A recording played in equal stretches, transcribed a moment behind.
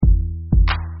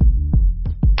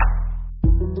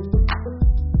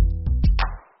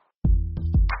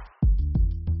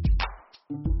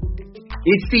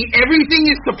It's the Everything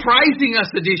is Surprising Us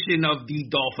edition of the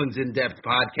Dolphins in Depth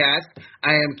podcast.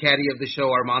 I am caddy of the show,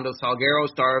 Armando Salguero,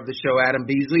 star of the show, Adam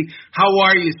Beasley. How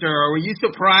are you, sir? Were you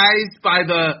surprised by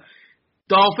the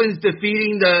Dolphins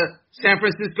defeating the San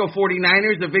Francisco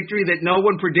 49ers, a victory that no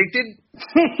one predicted?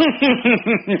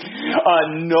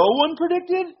 No one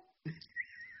predicted?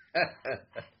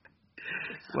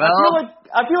 Well,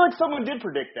 I feel like someone did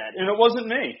predict that, and it wasn't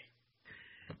me.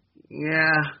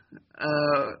 Yeah.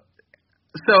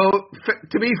 So,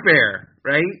 to be fair,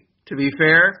 right? To be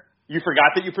fair. You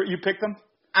forgot that you picked them?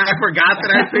 I forgot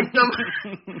that I picked them.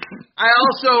 I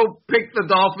also picked the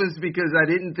Dolphins because I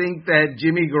didn't think that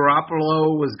Jimmy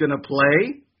Garoppolo was going to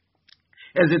play.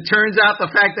 As it turns out, the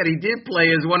fact that he did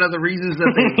play is one of the reasons that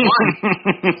they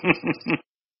won.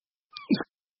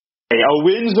 Hey, a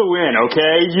win's a win,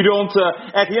 okay? You don't.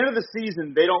 At the end of the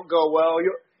season, they don't go well.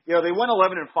 You know, they went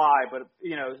 11-5, but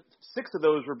 6 of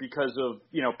those were because of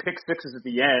pick sixes at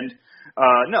the end.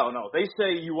 No, they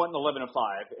say you went 11-5,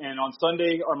 and on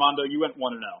Sunday, Armando, you went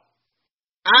 1-0.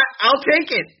 I'll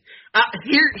take it.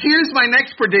 Here's my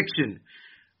next prediction: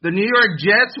 the New York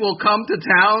Jets will come to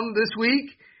town this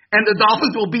week, and the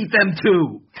Dolphins will beat them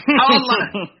too.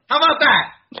 How about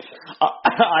that?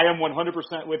 I am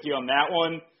 100% with you on that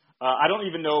one. I don't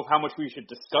even know how much we should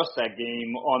discuss that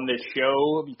game on this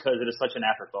show because it is such an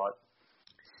afterthought.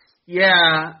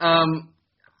 Yeah.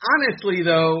 Honestly,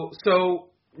 though,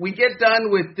 so we get done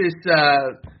with this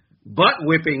butt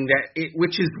whipping,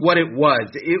 which is what it was.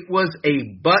 It was a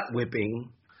butt whipping.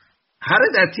 How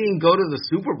did that team go to the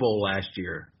Super Bowl last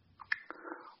year?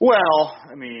 Well,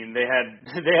 I mean, they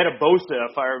had a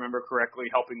Bosa, if I remember correctly,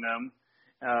 helping them,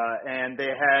 and they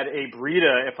had a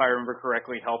Breida, if I remember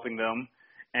correctly, helping them.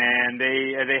 And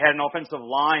they had an offensive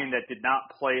line that did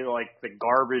not play like the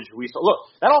garbage we saw.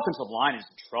 Look, that offensive line is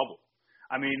in trouble.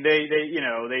 I mean, they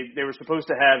were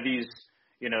supposed to have these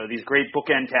great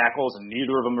bookend tackles, and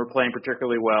neither of them are playing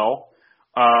particularly well.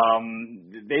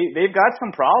 They've got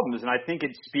some problems, and I think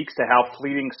it speaks to how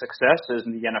fleeting success is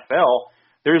in the NFL.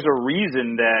 There's a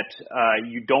reason that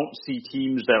you don't see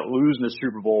teams that lose in the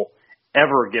Super Bowl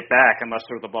ever get back unless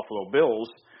they're the Buffalo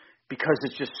Bills, because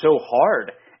it's just so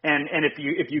hard. And if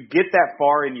you get that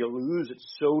far and you lose, it's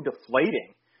so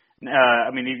deflating.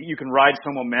 I mean, you can ride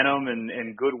some momentum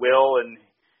and goodwill, and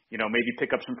maybe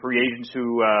pick up some free agents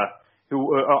who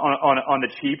on the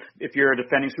cheap if you're a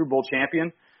defending Super Bowl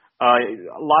champion.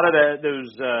 A lot of those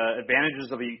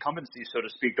advantages of the incumbency, so to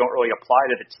speak, don't really apply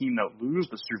to the team that lose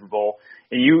the Super Bowl.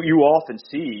 And you often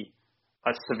see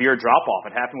a severe drop off.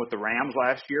 It happened with the Rams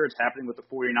last year. It's happening with the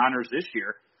 49ers this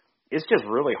year. It's just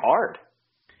really hard.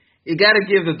 You got to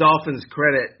give the Dolphins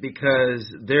credit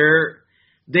because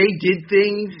they did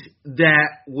things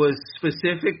that was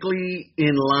specifically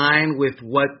in line with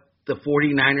what the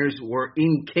 49ers were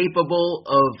incapable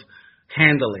of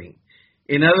handling.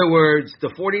 In other words, the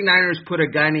 49ers put a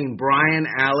guy named Brian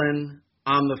Allen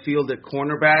on the field at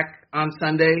cornerback on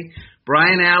Sunday.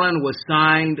 Brian Allen was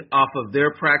signed off of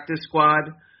their practice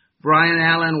squad. Brian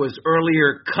Allen was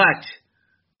earlier cut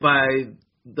by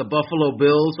the Buffalo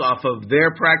Bills off of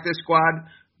their practice squad.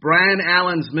 Brian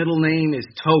Allen's middle name is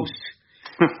Toast.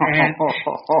 And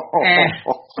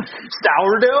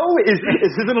Sourdough? Is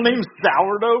his middle name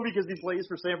Sourdough because he plays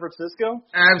for San Francisco?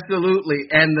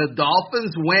 Absolutely. And the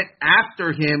Dolphins went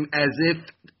after him as if,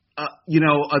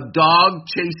 a dog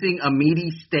chasing a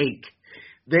meaty steak.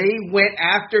 They went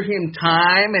after him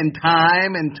time and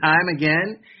time and time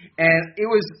again. And it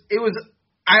was,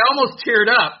 I almost teared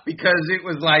up because it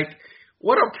was like,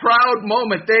 what a proud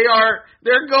moment.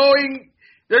 They're going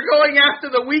after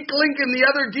the weak link in the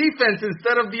other defense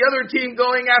instead of the other team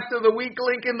going after the weak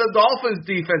link in the Dolphins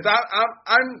defense.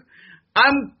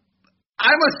 I'm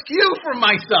askew from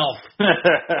myself.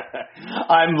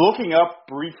 I'm looking up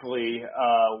briefly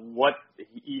what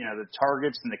the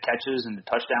targets and the catches and the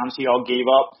touchdowns he all gave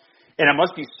up, and it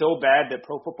must be so bad that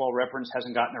Pro Football Reference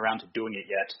hasn't gotten around to doing it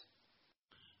yet.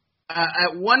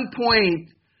 At one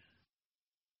point,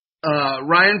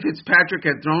 Ryan Fitzpatrick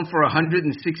had thrown for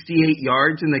 168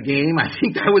 yards in the game. I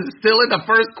think that was still in the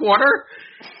first quarter.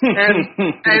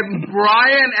 And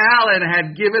Brian Allen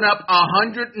had given up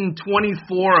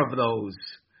 124 of those.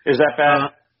 Is that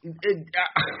bad?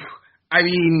 I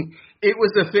mean, it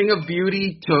was a thing of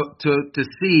beauty to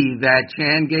see that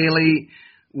Chan Gailey,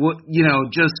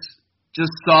 just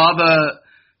saw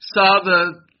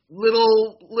the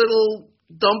little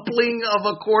dumpling of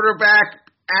a quarterback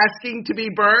asking to be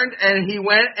burned, and he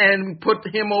went and put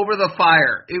him over the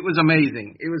fire. It was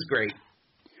amazing. It was great.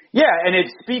 Yeah, and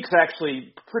it speaks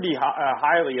actually pretty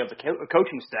highly of the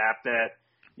coaching staff that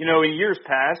In years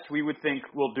past, we would think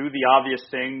we'll do the obvious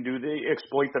thing,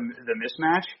 exploit the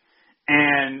mismatch.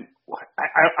 And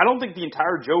I don't think the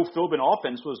entire Joe Philbin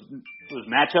offense was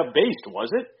matchup based,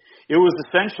 was it? It was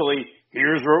essentially,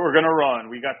 here's what we're going to run.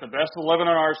 We got the best 11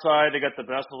 on our side. They got the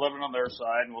best 11 on their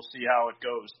side, and we'll see how it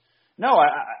goes. No,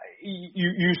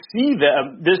 you see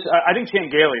this. I think Chan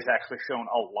Gailey's actually shown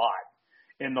a lot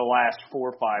in the last 4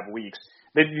 or 5 weeks.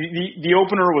 The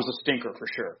opener was a stinker for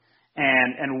sure,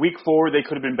 and week 4 they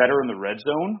could have been better in the red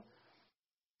zone,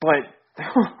 but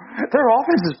their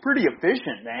offense is pretty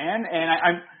efficient, man.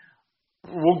 And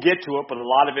we'll get to it, but a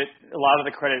lot of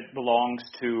the credit belongs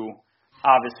to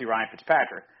obviously Ryan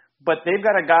Fitzpatrick. But they've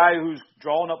got a guy who's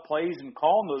drawing up plays and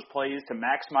calling those plays to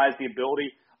maximize the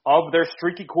ability of their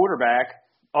streaky quarterback,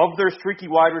 of their streaky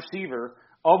wide receiver,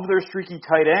 of their streaky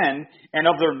tight end, and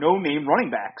of their no-name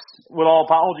running backs. With all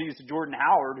apologies to Jordan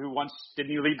Howard, who once didn't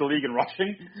he lead the league in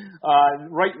rushing.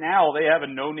 Right now, they have a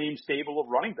no-name stable of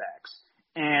running backs,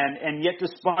 and yet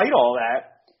despite all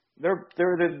that,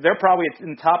 they're probably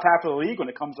in the top half of the league when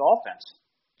it comes to offense.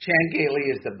 Chan Gailey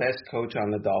is the best coach on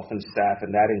the Dolphins staff,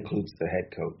 and that includes the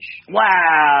head coach.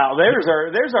 Wow, there's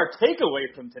our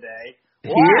takeaway from today.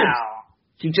 Wow,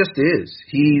 he just is.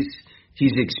 He's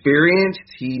experienced.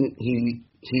 He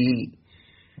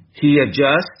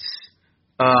adjusts.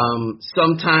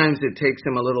 Sometimes it takes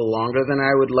him a little longer than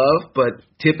I would love, but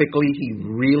typically he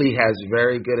really has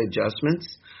very good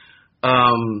adjustments.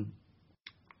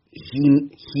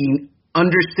 He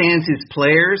understands his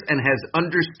players and has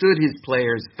understood his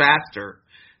players faster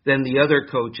than the other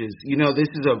coaches. This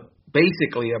is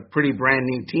basically a pretty brand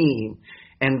new team,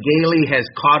 and Gailey has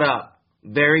caught up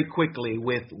very quickly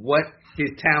with what his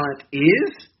talent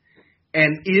is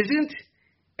and isn't,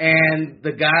 and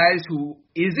the guys who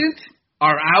isn't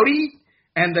are outie,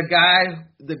 and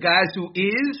the guys who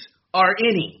is are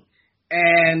innie.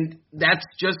 And that's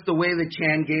just the way that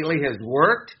Chan Gailey has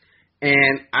worked.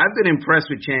 And I've been impressed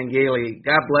with Chan Gailey.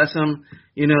 God bless him.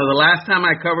 The last time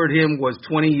I covered him was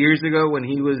 20 years ago when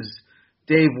he was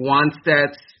Dave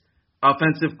Wannstedt's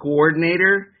offensive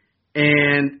coordinator.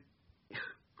 And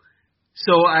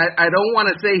so I don't want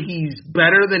to say he's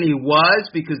better than he was,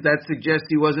 because that suggests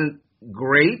he wasn't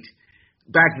great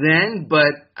back then.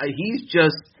 But he's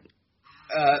just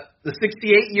the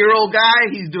 68-year-old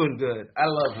guy. He's doing good. I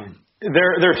love him.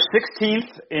 They're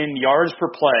 16th in yards per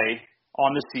play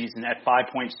on the season at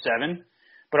 5.7,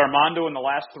 but Armando in the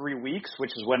last 3 weeks,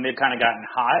 which is when they've kind of gotten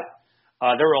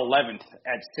hot, they're 11th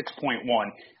at 6.1.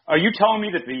 Are you telling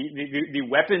me that the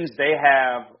weapons they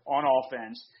have on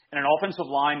offense, and an offensive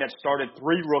line that started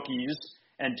 3 rookies,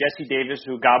 and Jesse Davis,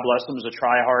 who God bless him is a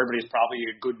try-hard, but he's probably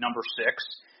a good number 6,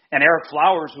 and Eric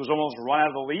Flowers, who was almost run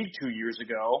out of the league 2 years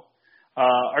ago,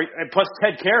 plus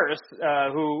Ted Karras,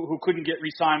 who couldn't get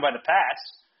re-signed by the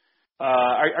Pats,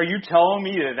 are you telling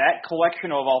me that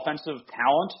collection of offensive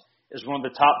talent is one of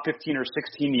the top 15 or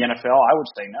 16 in the NFL? I would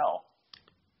say no.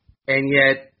 And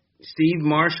yet, Steve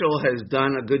Marshall has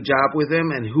done a good job with him.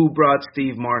 And who brought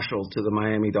Steve Marshall to the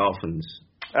Miami Dolphins?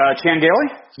 Chan Gailey?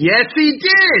 Yes, he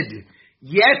did.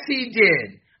 Yes, he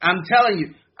did. I'm telling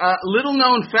you. Little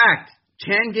known fact,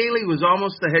 Chan Gailey was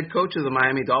almost the head coach of the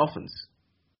Miami Dolphins.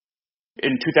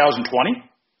 In 2020?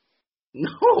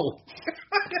 No,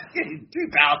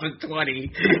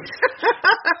 2020.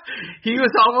 He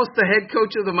was almost the head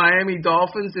coach of the Miami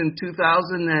Dolphins in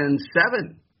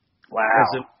 2007. Wow.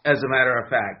 As a matter of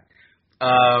fact.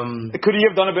 Could he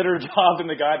have done a better job than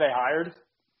the guy they hired?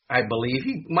 I believe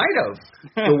he might have.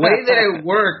 The way that it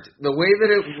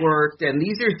worked, and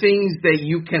these are things that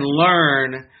you can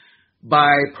learn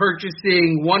by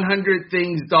purchasing 100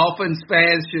 Things Dolphins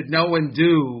Fans Should Know and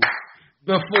Do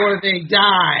Before They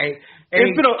Die.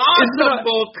 It's been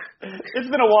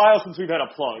a while since we've had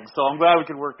a plug, so I'm glad we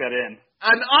could work that in.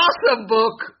 An awesome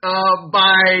book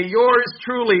by yours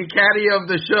truly, Caddy of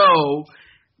the Show,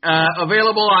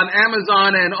 available on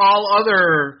Amazon and all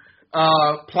other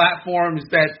platforms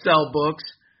that sell books.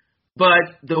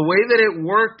 But the way that it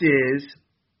worked is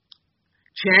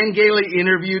Chan Gailey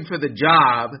interviewed for the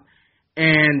job,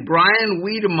 and Brian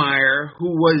Wiedemeyer,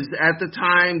 who was at the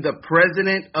time the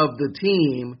president of the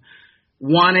team,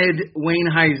 wanted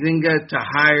Wayne Huizenga to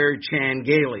hire Chan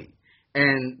Gailey.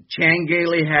 And Chan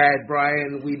Gailey had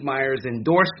Brian Wiedemeyer's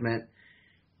endorsement.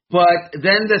 But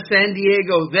then the San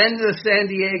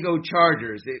Diego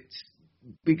Chargers,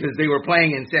 because they were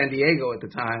playing in San Diego at the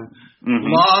time,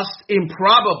 lost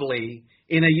improbably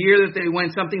in a year that they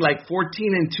went something like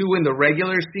 14-2 in the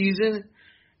regular season,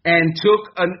 and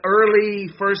took an early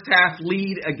first half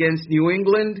lead against New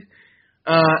England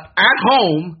at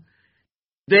home.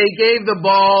 They gave the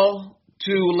ball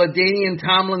to LaDainian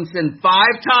Tomlinson 5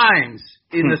 times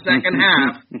in the second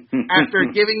half after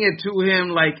giving it to him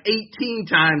like 18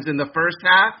 times in the first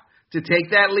half to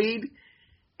take that lead.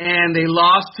 And they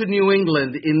lost to New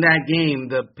England in that game.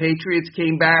 The Patriots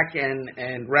came back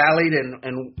and rallied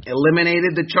and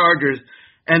eliminated the Chargers.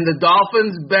 And the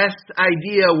Dolphins' best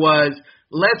idea was,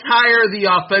 let's hire the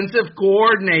offensive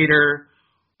coordinator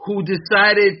who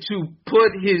decided to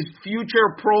put his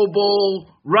future Pro Bowl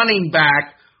running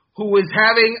back, who was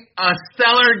having a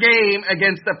stellar game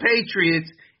against the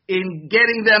Patriots in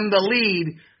getting them the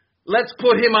lead. Let's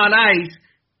put him on ice.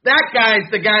 That guy's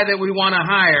the guy that we want to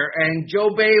hire. And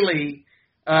Joe Bailey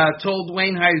told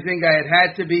Wayne Huizenga it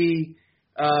had to be,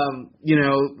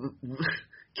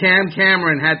 Cam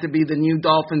Cameron had to be the new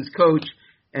Dolphins coach,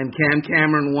 and Cam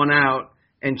Cameron won out,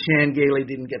 and Chan Gailey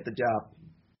didn't get the job.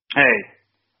 Hey,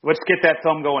 let's get that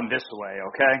film going this way,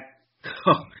 okay?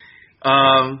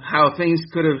 How things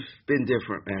could have been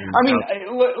different, man. I mean,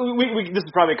 this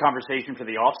is probably a conversation for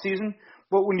the off season,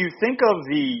 but when you think of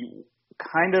the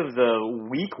kind of the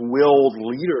weak-willed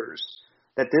leaders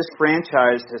that this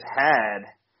franchise has had,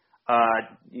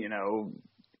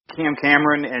 Cam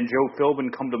Cameron and Joe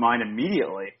Philbin come to mind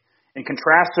immediately, and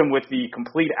contrast them with the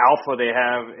complete alpha they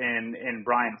have in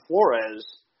Brian Flores,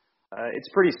 it's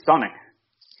pretty stunning.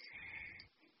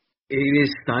 It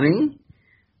is stunning.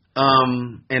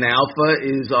 And alpha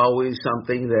is always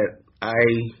something that I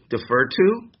defer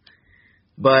to,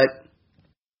 but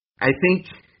I think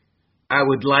I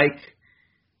would like,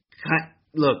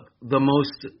 look, the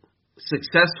most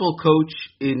successful coach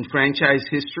in franchise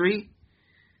history,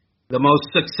 the most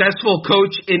successful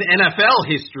coach in NFL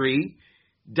history,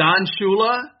 Don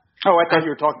Shula. Oh, I thought you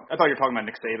were talking about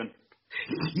Nick Saban.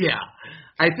 Yeah,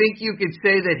 I think you could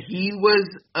say that he was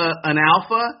an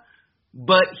alpha,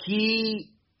 but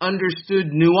he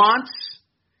understood nuance,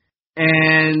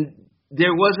 and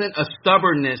there wasn't a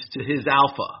stubbornness to his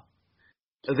alpha.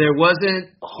 There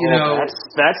wasn't,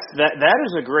 that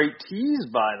is a great tease,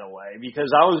 by the way,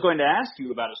 because I was going to ask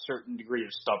you about a certain degree of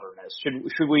stubbornness.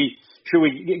 Should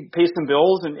we pay some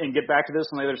bills and get back to this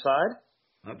on the other side?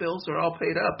 My bills are all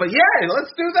paid up, but yeah,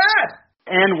 let's do that.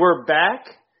 And we're back,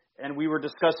 and we were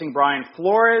discussing Brian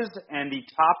Flores, and the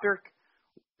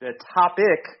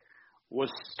topic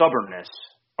was stubbornness.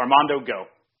 Armando, go.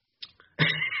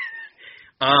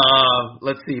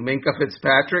 Let's see, Minkah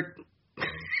Fitzpatrick.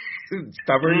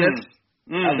 Stubbornness.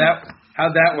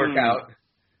 How'd that work out?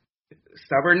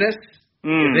 Stubbornness.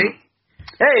 You think?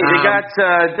 Hey,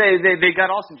 they got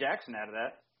Austin Jackson out of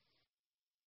that.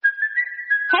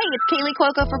 Hey, it's Kaylee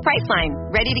Cuoco for Priceline.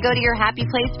 Ready to go to your happy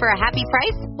place for a happy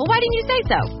price? Well, why didn't you say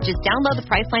so? Just download the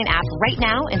Priceline app right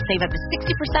now and save up to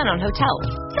 60% on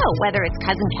hotels. So whether it's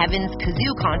Cousin Kevin's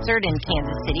Kazoo concert in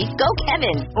Kansas City, go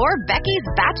Kevin, or Becky's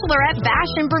Bachelorette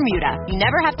Bash in Bermuda, you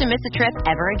never have to miss a trip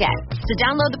ever again. So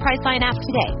download the Priceline app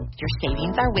today. Your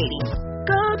savings are waiting.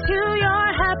 Go to your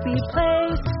happy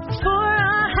place for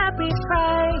a happy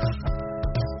price.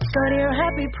 Go to your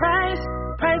happy price,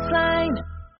 Priceline.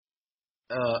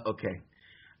 Okay.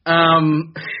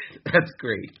 That's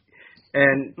great.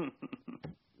 And,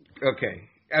 okay.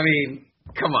 I mean,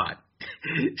 come on.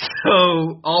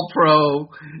 So, all-pro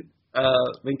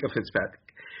Minkah Fitzpatrick.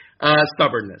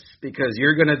 Stubbornness, because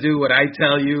you're going to do what I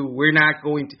tell you. We're not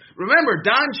going to. Remember,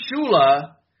 Don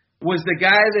Shula was the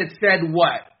guy that said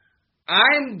what?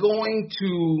 I'm going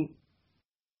to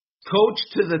coach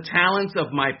to the talents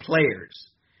of my players.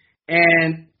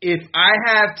 And if I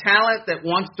have talent that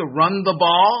wants to run the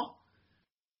ball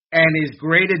and is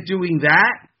great at doing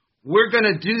that, we're going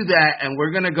to do that, and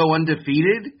we're going to go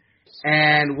undefeated,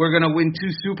 and we're going to win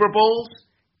 2 Super Bowls,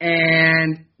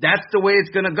 and that's the way it's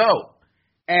going to go.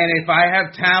 And if I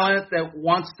have talent that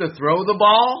wants to throw the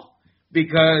ball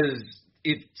because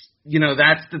it's,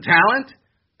 that's the talent,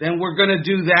 then we're going to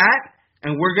do that,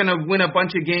 and we're going to win a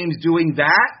bunch of games doing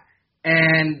that.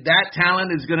 And that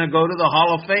talent is going to go to the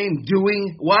Hall of Fame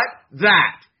doing what?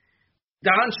 That.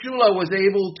 Don Shula was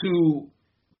able to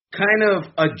kind of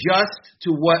adjust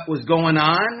to what was going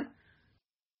on.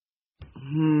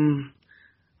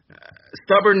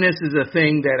 Stubbornness is a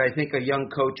thing that I think a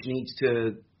young coach needs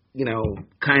to,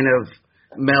 kind of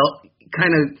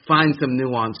find some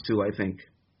nuance to, I think.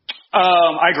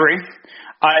 I agree.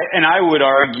 I would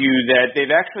argue that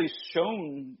they've actually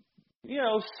shown,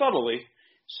 subtly,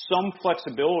 some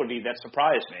flexibility that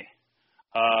surprised me.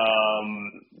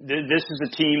 This is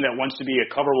a team that wants to be a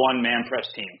cover one man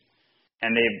press team.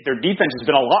 And their defense has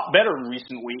been a lot better in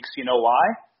recent weeks. You know why?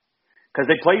 Because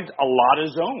they played a lot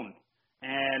of zone.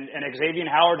 And Xavier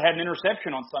Howard had an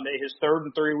interception on Sunday, his third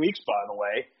in 3 weeks, by the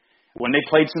way, when they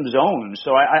played some zone.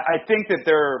 So I think that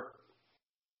they're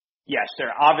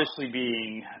obviously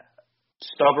being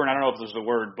stubborn. I don't know if this is a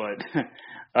word, but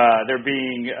they're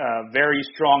being very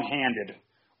strong-handed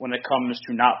when it comes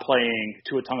to not playing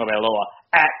Tua Tagovailoa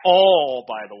at all,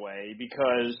 by the way,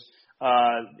 because,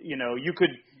 you could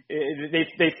 –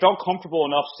 they felt comfortable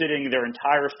enough sitting their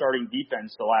entire starting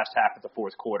defense the last half of the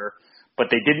fourth quarter, but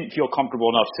they didn't feel comfortable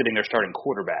enough sitting their starting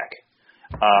quarterback.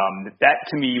 That,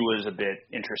 to me, was a bit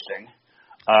interesting.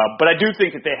 But I do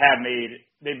think that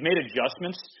they've made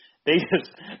adjustments.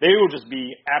 They will just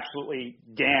be absolutely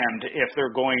damned if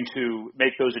they're going to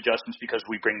make those adjustments because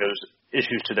we bring those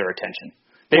issues to their attention.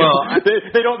 They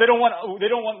don't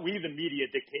want we the media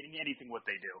dictating anything what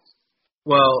they do.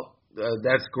 Well,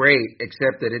 that's great,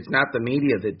 except that it's not the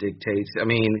media that dictates. I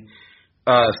mean,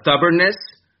 stubbornness.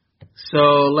 So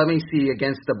let me see.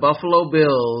 Against the Buffalo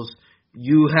Bills,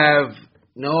 you have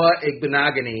Noah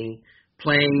Igbenogany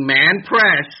playing man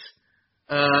press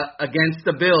against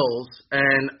the Bills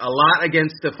and a lot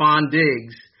against Stephon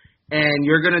Diggs, and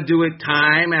you're going to do it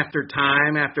time after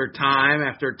time after time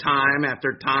after time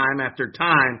after time after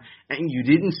time, and you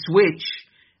didn't switch,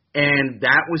 and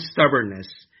that was stubbornness.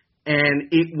 And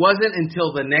it wasn't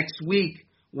until the next week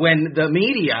when the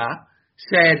media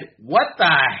said, "What the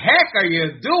heck are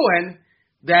you doing?"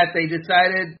 that they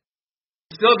decided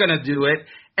still going to do it,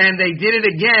 and they did it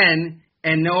again.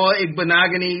 And Noah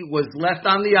Igbenogany was left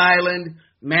on the island,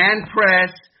 man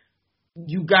press.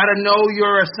 You got to know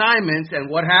your assignments. And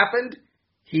what happened?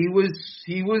 He was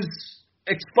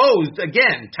exposed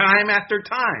again, time after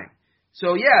time.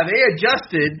 So yeah, they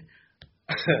adjusted,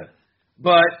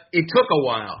 but it took a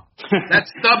while.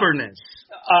 That's stubbornness.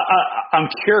 I'm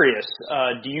curious.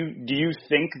 Do you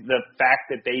think the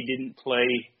fact that they didn't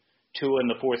play Tua in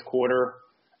the fourth quarter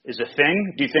is a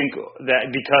thing? Do you think that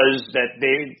because that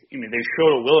they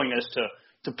showed a willingness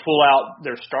to pull out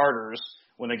their starters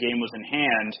when the game was in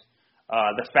hand,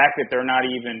 the fact that they're not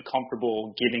even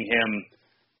comfortable giving him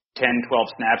 10, 12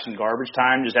 snaps in garbage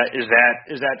time, is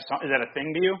that a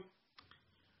thing to you?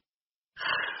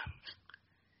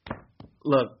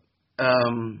 Look,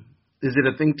 is it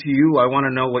a thing to you? I want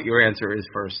to know what your answer is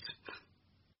first.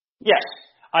 Yes,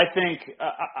 I think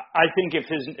if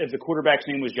the quarterback's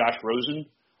name was Josh Rosen,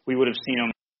 we would have seen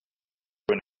him.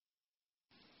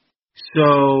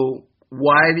 So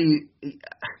why do you?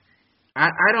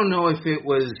 I don't know if it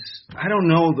was. I don't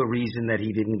know the reason that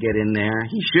he didn't get in there.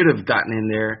 He should have gotten in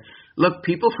there. Look,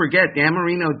 people forget Dan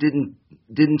Marino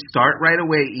didn't start right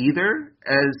away either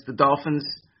as the Dolphins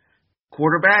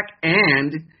quarterback.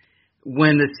 And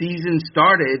when the season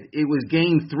started, it was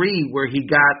game 3 where he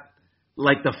got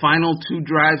like the final 2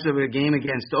 drives of a game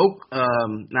against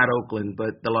not Oakland,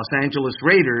 but the Los Angeles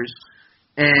Raiders,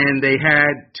 and they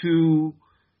had 2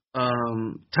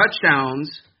 touchdowns,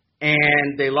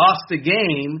 and they lost the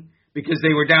game because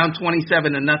they were down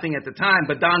 27-0 at the time.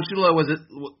 But Don Shula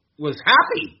was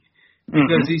happy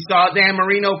because he saw Dan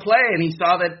Marino play, and he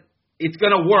saw that it's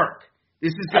going to work.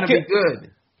 This is going to be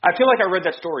good. I feel like I read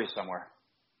that story somewhere.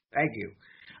 Thank you.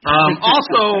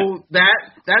 Also,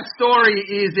 that story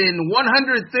is in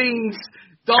 100 Things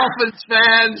Dolphins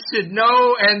fans should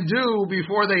know and do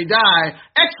before they die.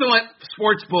 Excellent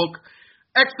sports book.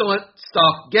 Excellent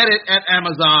stuff. Get it at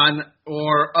Amazon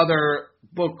or other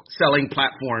book-selling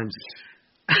platforms.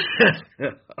 Oh,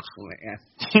 man.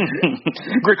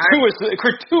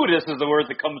 Gratuitous is the word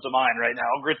that comes to mind right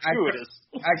now. Gratuitous.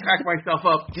 I crack myself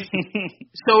up.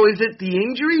 So is it the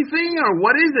injury thing, or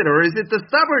what is it? Or is it the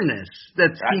stubbornness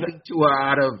that's keeping Tua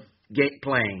out of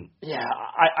playing? Yeah,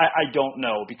 I don't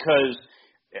know, because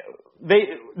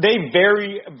they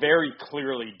very, very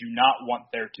clearly do not want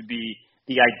there to be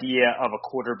the idea of a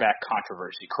quarterback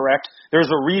controversy, correct? There's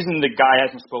a reason the guy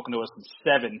hasn't spoken to us in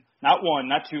 7, not 1,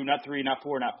 not 2, not 3, not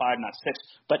 4, not 5, not 6,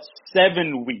 but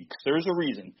 7 weeks. There's a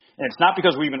reason. And it's not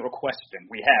because we even requested him.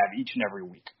 We have each and every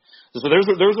week. So there's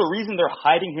a reason they're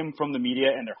hiding him from the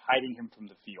media and they're hiding him from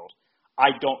the field.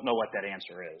 I don't know what that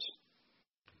answer is.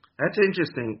 That's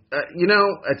interesting.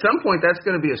 At some point that's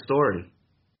going to be a story.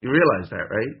 You realize that,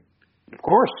 right? Of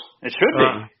course. It should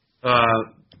be.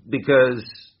 Because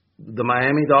the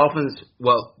Miami Dolphins,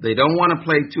 they don't want to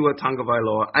play Tua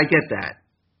Tagovailoa. I get that.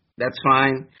 That's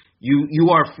fine. You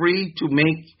are free to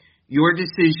make your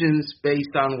decisions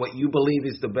based on what you believe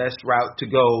is the best route to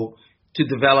go to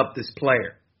develop this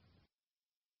player.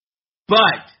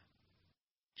 But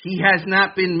he has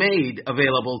not been made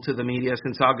available to the media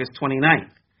since August 29th.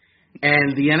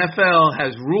 And the NFL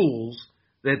has rules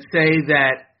that say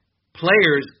that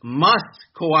players must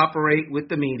cooperate with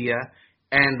the media,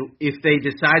 and if they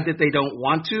decide that they don't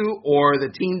want to, or the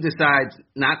team decides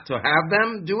not to have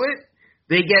them do it,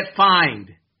 they get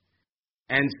fined.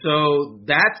 And so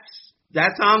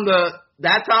that's on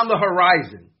the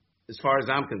horizon. as far as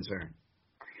I'm concerned.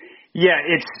 Yeah,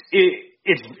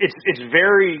 it's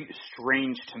very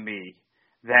strange to me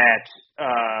that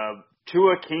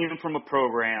Tua came from a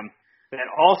program that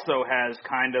also has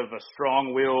kind of a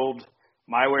strong-willed,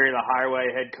 my way or the highway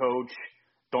head coach.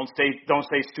 Don't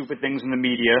say stupid things in the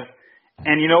media.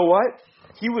 And you know what?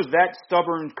 He was that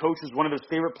stubborn coach, was one of his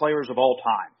favorite players of all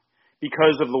time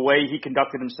because of the way he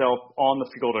conducted himself on the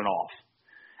field and off.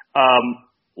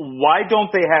 Why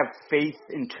don't they have faith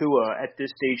in Tua at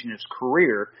this stage in his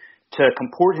career to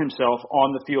comport himself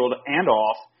on the field and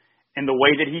off in the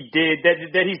way that he did,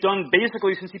 that he's done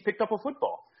basically since he picked up a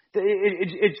football?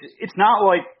 It's not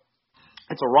like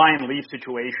it's a Ryan Leaf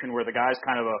situation where the guy's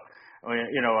kind of a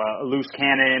loose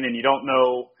cannon and you don't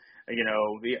know,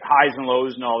 the highs and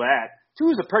lows and all that.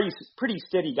 Tua's a pretty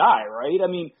steady guy, right? I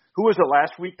mean, who was it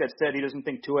last week that said he doesn't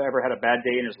think Tua ever had a bad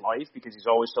day in his life because he's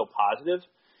always so positive?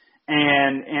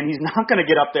 And he's not going to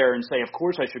get up there and say, of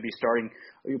course I should be starting,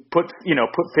 put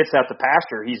Fitz out the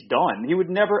pasture, he's done. He would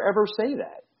never ever say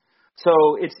that. So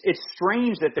it's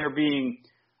strange that they're being,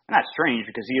 not strange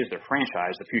because he is their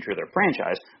franchise, the future of their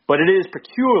franchise, but it is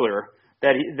peculiar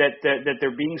that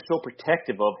they're being so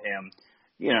protective of him,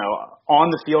 on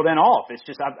the field and off. It's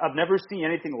just I've never seen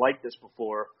anything like this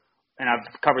before, and I've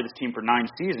covered this team for 9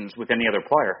 seasons with any other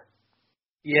player.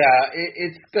 Yeah,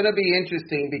 it's going to be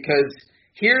interesting because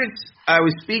I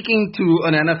was speaking to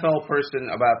an NFL person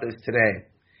about this today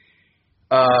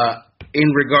in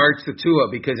regards to Tua,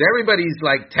 because everybody's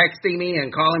like texting me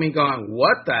and calling me going,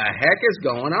 what the heck is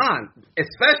going on?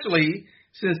 Especially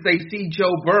since they see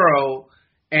Joe Burrow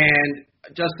and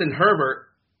Justin Herbert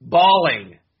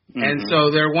balling. Mm-hmm. And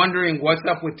so they're wondering what's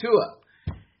up with Tua.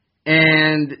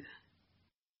 And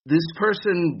this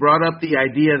person brought up the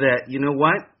idea that, you know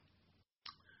what?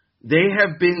 They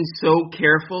have been so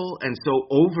careful and so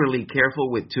overly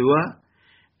careful with Tua.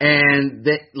 And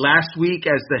that last week,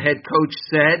 as the head coach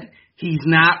said, he's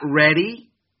not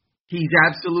ready. He's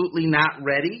absolutely not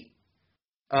ready.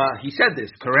 He said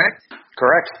this, correct?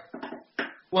 Correct.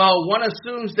 Well, one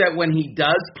assumes that when he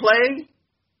does play,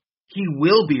 he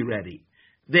will be ready.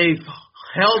 They've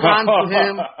held on to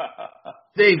him.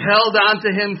 They've held on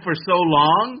to him for so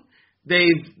long.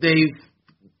 They've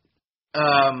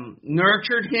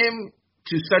nurtured him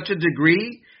to such a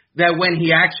degree that when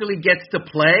he actually gets to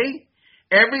play,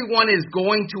 everyone is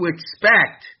going to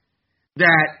expect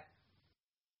that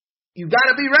you got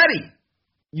to be ready.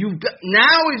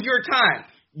 Now is your time.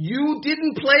 You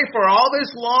didn't play for all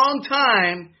this long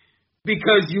time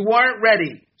because you weren't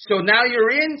ready. So now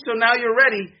you're in, so now you're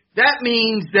ready. That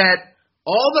means that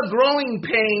all the growing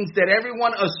pains that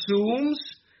everyone assumes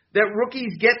that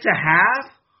rookies get to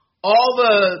have, all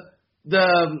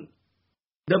the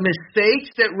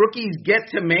mistakes that rookies get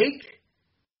to make,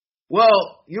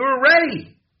 well, you're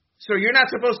ready. So you're not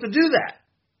supposed to do that.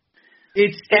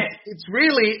 It's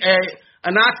really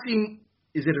an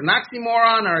is it an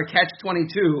oxymoron or a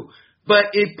catch-22? But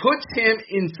it puts him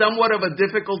in somewhat of a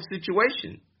difficult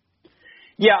situation.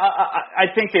 Yeah,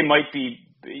 I think they might be.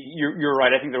 You're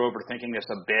right. I think they're overthinking this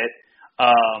a bit.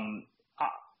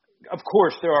 Of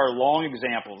course, there are long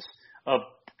examples of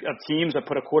teams that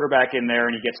put a quarterback in there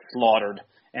and he gets slaughtered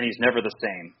and he's never the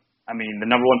same. I mean, the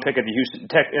number 1 pick of the Houston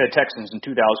Texans in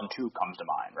 2002 comes to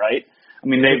mind, right? I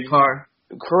mean,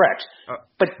 correct,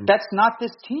 but that's not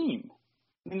this team.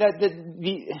 I mean,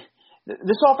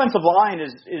 this offensive line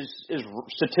is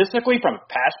statistically, from a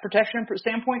pass protection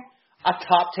standpoint, a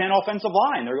top 10 offensive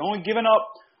line. They're only giving up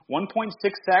 1.6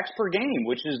 sacks per game,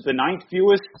 which is the 9th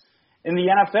fewest in the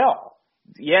NFL.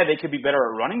 Yeah, they could be better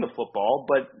at running the football,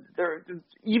 but they're,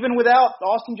 even without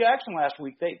Austin Jackson last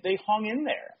week, they hung in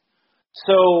there.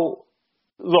 So,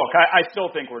 look, I still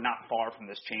think we're not far from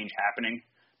this change happening,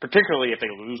 particularly if they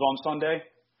lose on Sunday.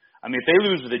 I mean, if they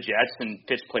lose to the Jets and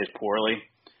Fitz plays poorly,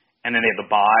 and then they have the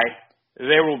bye,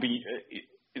 it'll be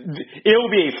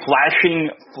a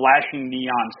flashing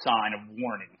neon sign of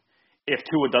warning if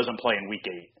Tua doesn't play in Week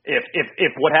 8.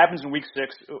 If what happens in Week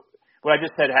 6, what I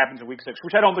just said happens in Week 6,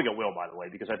 which I don't think it will, by the way,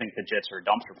 because I think the Jets are a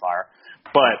dumpster fire.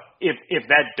 But if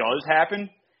that does happen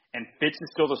and Fitz is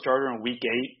still the starter in Week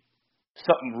 8,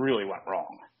 something really went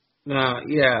wrong.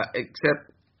 Yeah,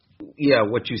 except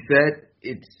what you said,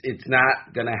 it's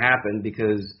not going to happen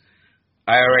because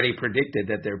I already predicted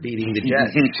that they're beating the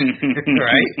Jets,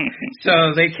 right?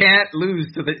 So they can't lose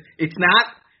to the – it's not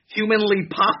humanly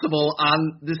possible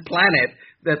on this planet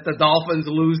that the Dolphins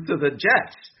lose to the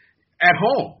Jets at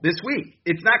home this week.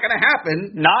 It's not going to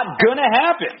happen. Not going to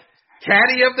happen.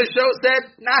 Caddy of the show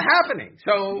said not happening.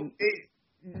 So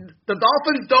the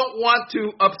Dolphins don't want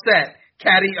to upset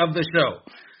Caddy of the show.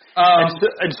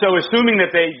 And so assuming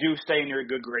that they do stay in their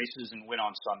good graces and win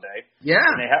on Sunday,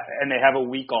 and they have a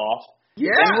week off,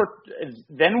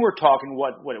 then we're talking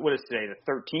what is today,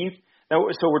 the 13th?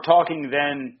 So we're talking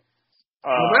then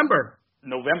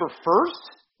November 1st.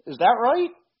 Is that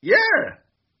right? Yeah.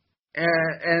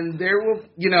 And there will,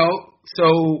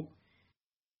 so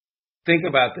think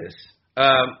about this.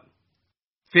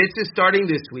 Fitz is starting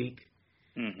this week.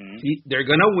 Mm-hmm. They're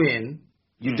going to win.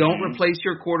 You don't replace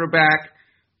your quarterback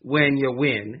when you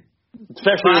win.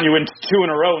 Especially when you win 2 in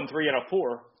a row and 3 out of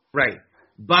 4. Right.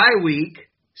 Bye week,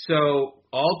 so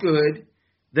all good.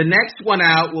 The next one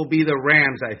out will be the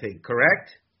Rams, I think,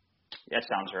 correct? That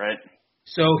sounds right.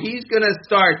 So he's going to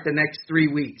start the next 3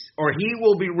 weeks, or he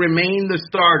will remain the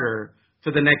starter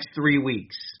for the next 3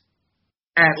 weeks,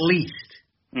 at least.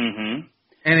 Mm-hmm.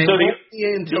 And it won't be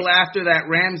until after that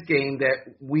Rams game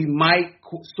that we might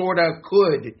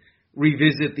could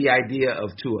revisit the idea of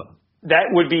Tua.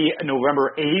 That would be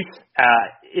November 8th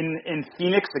in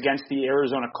Phoenix against the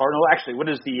Arizona Cardinals. Actually, what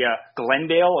is the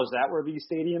Glendale? Is that where the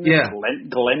stadium is? Yeah.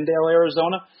 Glendale,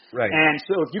 Arizona. Right. And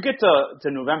so if you get to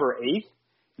November 8th,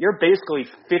 you're basically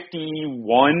 50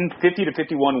 to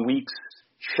 51 weeks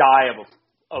shy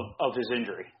of his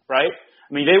injury, right?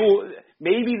 I mean, they will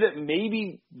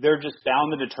maybe they're just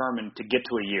bound and determined to get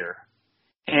to a year.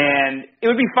 And it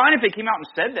would be fine if they came out and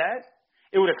said that.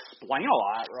 It would explain a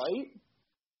lot, right?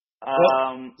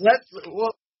 Let's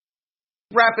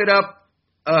wrap it up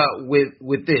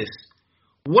with this.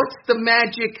 What's the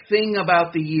magic thing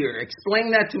about the year?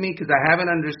 Explain that to me, because I haven't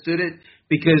understood it.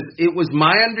 Because it was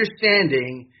my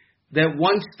understanding that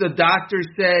once the doctor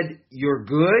said you're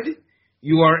good,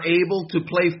 you are able to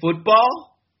play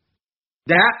football,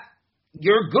 that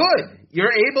you're good.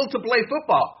 You're able to play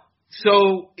football.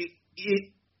 So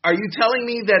are you telling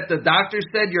me that the doctor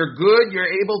said you're good,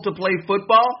 you're able to play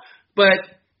football, but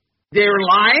they're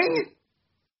lying?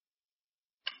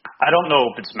 I don't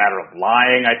know if it's a matter of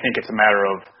lying. I think it's a matter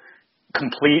of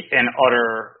complete and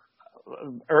utter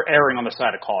or erring on the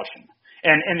side of caution.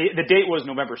 And the date was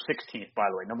November 16th, by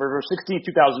the way. November 16th,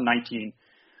 2019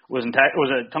 was a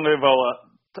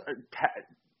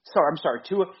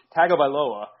Tua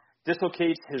Tagovailoa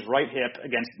dislocates his right hip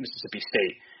against Mississippi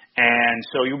State. And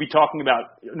so you'll be talking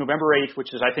about November 8th,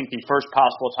 which is, I think, the first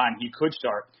possible time he could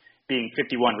start, being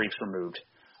 51 weeks removed.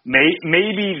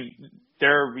 Maybe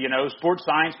sports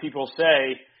science people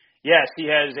say, yes, he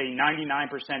has a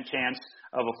 99% chance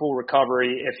of a full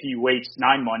recovery if he waits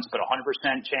 9 months, but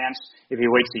 100% chance if he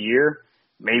waits a year.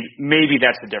 Maybe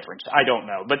that's the difference. I don't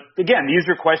know. But again, these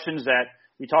are questions that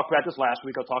we talked about this last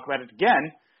week. I'll talk about it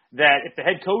again, that if the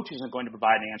head coach isn't going to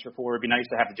provide an answer for, it'd be nice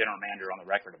to have the general manager on the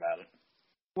record about it.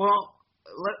 Well,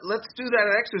 let's do that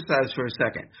exercise for a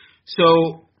second.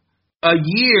 So a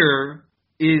year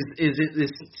is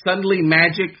this suddenly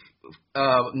magic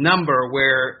number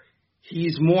where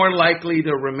he's more likely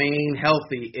to remain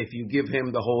healthy if you give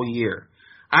him the whole year.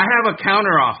 I have a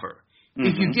counteroffer. Mm-hmm.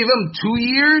 If you give him 2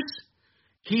 years,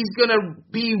 he's going to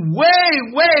be way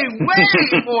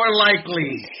more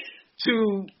likely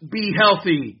to be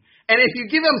healthy. And if you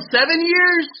give him 7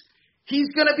 years, he's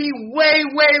going to be way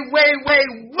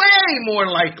more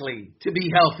likely to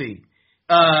be healthy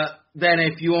than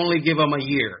if you only give him a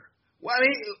year. Well, I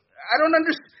mean, I don't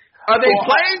understand. Are they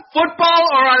playing football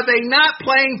or are they not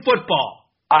playing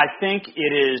football? I think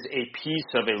it is a piece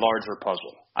of a larger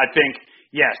puzzle. I think,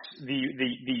 yes, the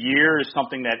year is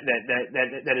something that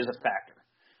is a factor.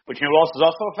 But you know what else is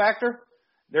also a factor?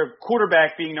 Their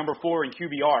quarterback being number 4 in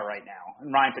QBR right now,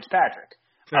 and Ryan Fitzpatrick.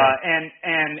 Sure.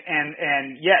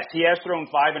 And yes, he has thrown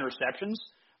 5 interceptions,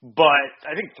 but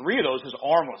I think 3 of those his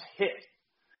arm was hit.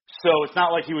 So it's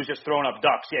not like he was just throwing up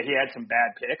ducks. Yeah, he had some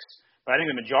bad picks, but I think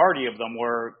the majority of them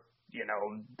were,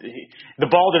 the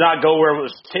ball did not go where it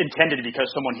was intended because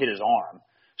someone hit his arm.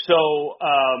 So,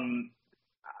 and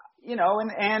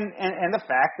the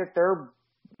fact that they're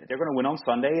going to win on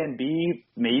Sunday and be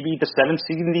maybe the 7th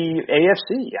seed in the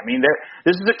AFC. I mean,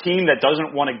 this is a team that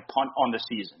doesn't want to punt on the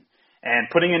season, and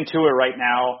putting into it right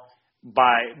now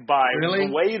by really?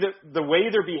 the way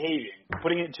they're behaving,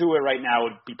 putting it to it right now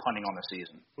would be punting on the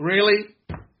season. Really?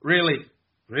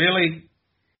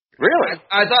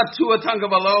 I thought Tua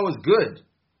Tagovailoa was good.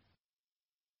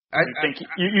 I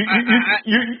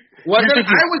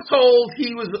was told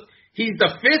he's the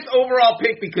 5th overall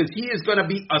pick because he is going to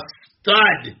be a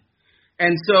stud.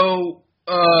 And so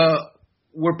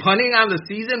we're punting on the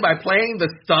season by playing the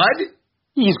stud?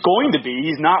 He's going to be.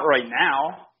 He's not right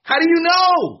now. How do you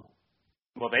know?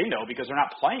 Well, they know because they're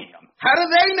not playing him. How do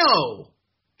they know?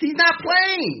 He's not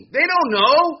playing. They don't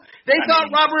know. They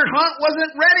thought Robert Hunt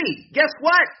wasn't ready. Guess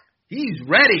what? He's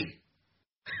ready.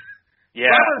 Yeah.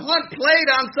 Robert Hunt played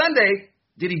on Sunday.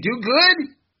 Did he do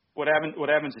good? What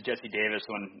happens to Jesse Davis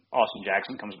when Austin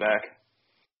Jackson comes back?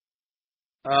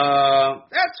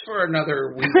 That's for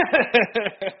another week.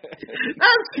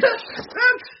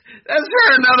 that's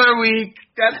for another week.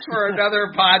 That's for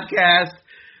another podcast.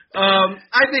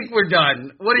 I think we're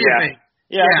done. What do you think?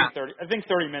 Yeah, I think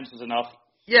 30 minutes is enough.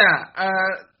 Yeah.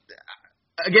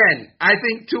 Again, I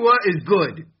think Tua is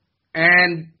good,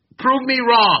 and prove me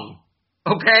wrong.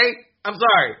 Okay, I'm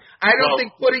sorry. I don't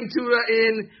think putting Tua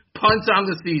in punts on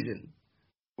the season.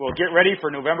 Well, get ready for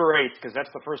November 8th because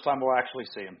that's the first time we'll actually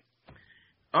see him.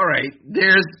 All right.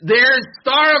 There's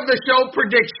star of the show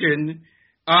prediction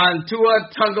on Tua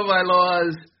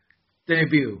Tagovailoa's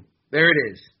debut. There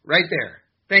it is, right there.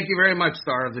 Thank you very much,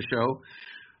 star of the show.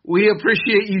 We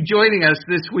appreciate you joining us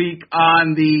this week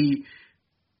on the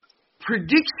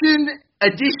prediction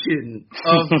edition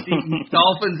of the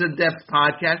Dolphins in Depth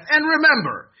podcast. And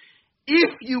remember,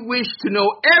 if you wish to know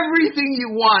everything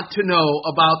you want to know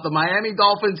about the Miami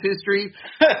Dolphins history,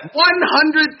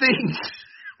 100 things.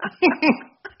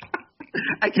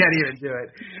 I can't even do it.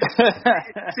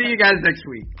 See you guys next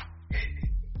week.